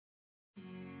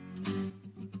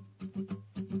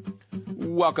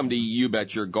Welcome to You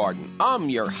Bet Your Garden. I'm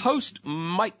your host,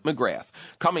 Mike McGrath.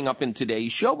 Coming up in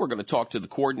today's show, we're going to talk to the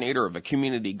coordinator of a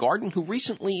community garden who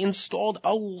recently installed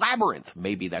a labyrinth.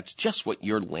 Maybe that's just what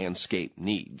your landscape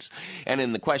needs. And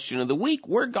in the question of the week,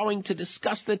 we're going to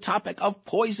discuss the topic of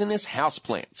poisonous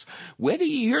houseplants. Where do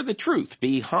you hear the truth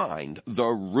behind the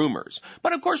rumors?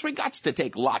 But of course, we got to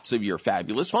take lots of your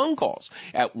fabulous phone calls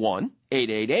at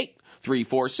 1-888-346-9499.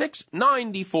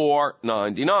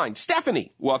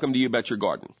 Stephanie, welcome to You Bet Your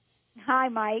Garden. Hi,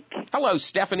 Mike. Hello,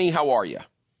 Stephanie. How are you?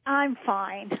 I'm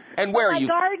fine. And where are you?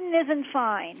 My garden isn't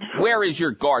fine. Where is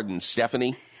your garden,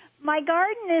 Stephanie? My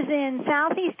garden is in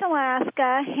southeast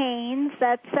Alaska, Haines.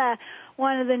 That's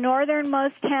one of the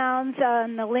northernmost towns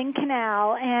on the Lynn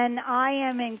Canal, and I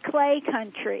am in clay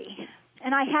country.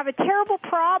 And I have a terrible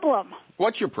problem.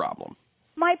 What's your problem?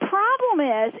 My problem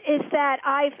is that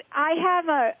I have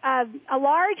a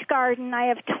large garden. I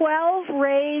have 12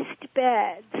 raised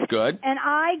beds. Good. And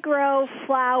I grow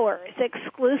flowers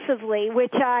exclusively,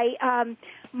 which I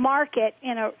market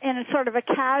in a sort of a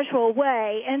casual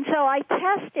way. And so I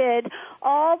tested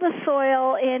all the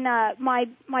soil in my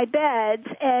beds,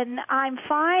 and I'm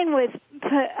fine with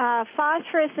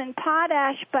phosphorus and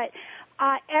potash, but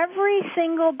every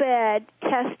single bed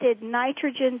tested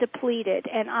nitrogen depleted,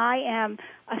 and I am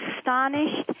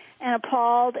astonished and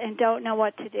appalled and don't know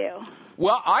what to do.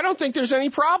 Well, I don't think there's any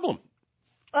problem.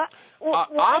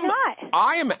 Why not?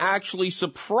 I am actually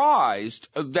surprised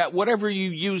that whatever you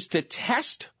used to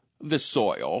test the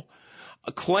soil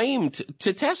claimed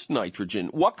to test nitrogen.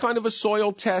 What kind of a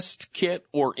soil test kit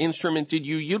or instrument did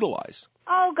you utilize?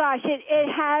 Oh, gosh, it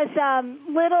has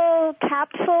little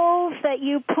capsules that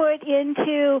you put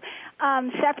into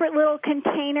separate little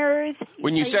containers.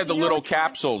 When you said the little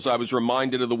capsules, I was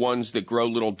reminded of the ones that grow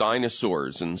little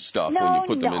dinosaurs and stuff when you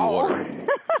put them in water.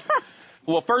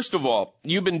 Well, first of all,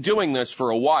 you've been doing this for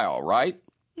a while, right?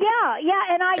 Yeah,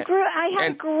 and I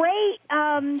had a great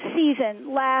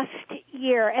season last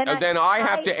year. And then I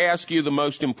have to ask you the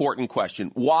most important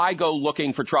question. Why go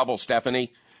looking for trouble,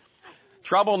 Stephanie?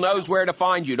 Trouble knows where to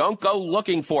find you. Don't go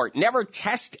looking for it. Never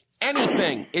test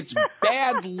anything. It's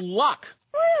bad luck.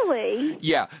 Really?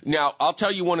 Yeah. Now, I'll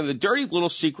tell you one of the dirty little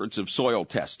secrets of soil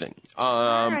testing.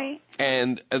 All right.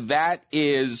 And that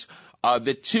is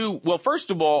well,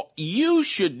 first of all, you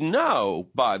should know,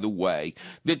 by the way,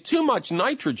 that too much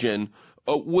nitrogen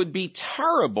would be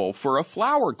terrible for a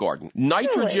flower garden.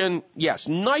 Nitrogen, really? Yes,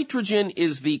 nitrogen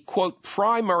is the, quote,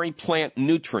 primary plant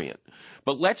nutrient.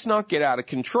 But let's not get out of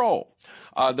control.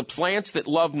 The plants that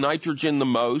love nitrogen the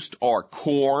most are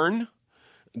corn,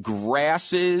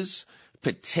 grasses,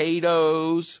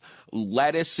 potatoes,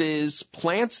 lettuces,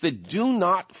 plants that do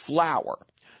not flower,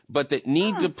 but that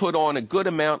need to put on a good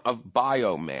amount of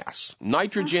biomass.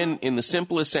 Nitrogen, in the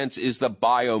simplest sense, is the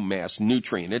biomass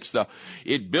nutrient.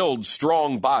 It builds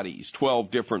strong bodies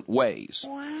 12 different ways.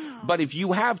 Wow. But if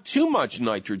you have too much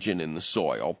nitrogen in the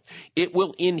soil, it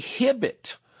will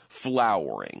inhibit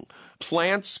flowering.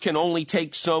 Plants can only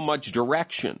take so much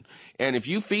direction. And if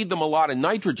you feed them a lot of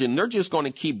nitrogen, they're just going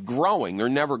to keep growing. They're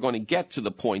never going to get to the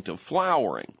point of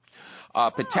flowering.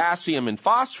 Potassium and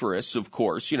phosphorus, of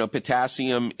course,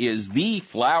 potassium is the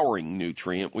flowering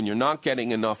nutrient. When you're not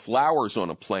getting enough flowers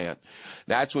on a plant,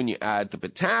 that's when you add the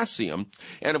potassium.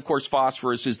 And of course,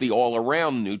 phosphorus is the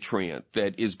all-around nutrient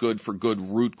that is good for good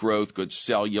root growth, good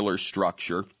cellular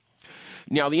structure.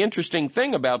 Now, the interesting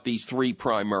thing about these three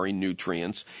primary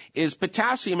nutrients is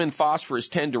potassium and phosphorus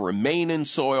tend to remain in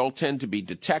soil, tend to be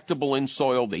detectable in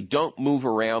soil. They don't move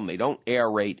around. They don't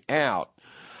aerate out.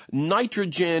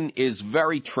 Nitrogen is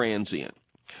very transient.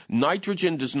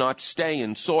 Nitrogen does not stay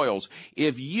in soils.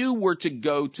 If you were to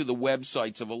go to the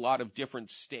websites of a lot of different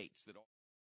states that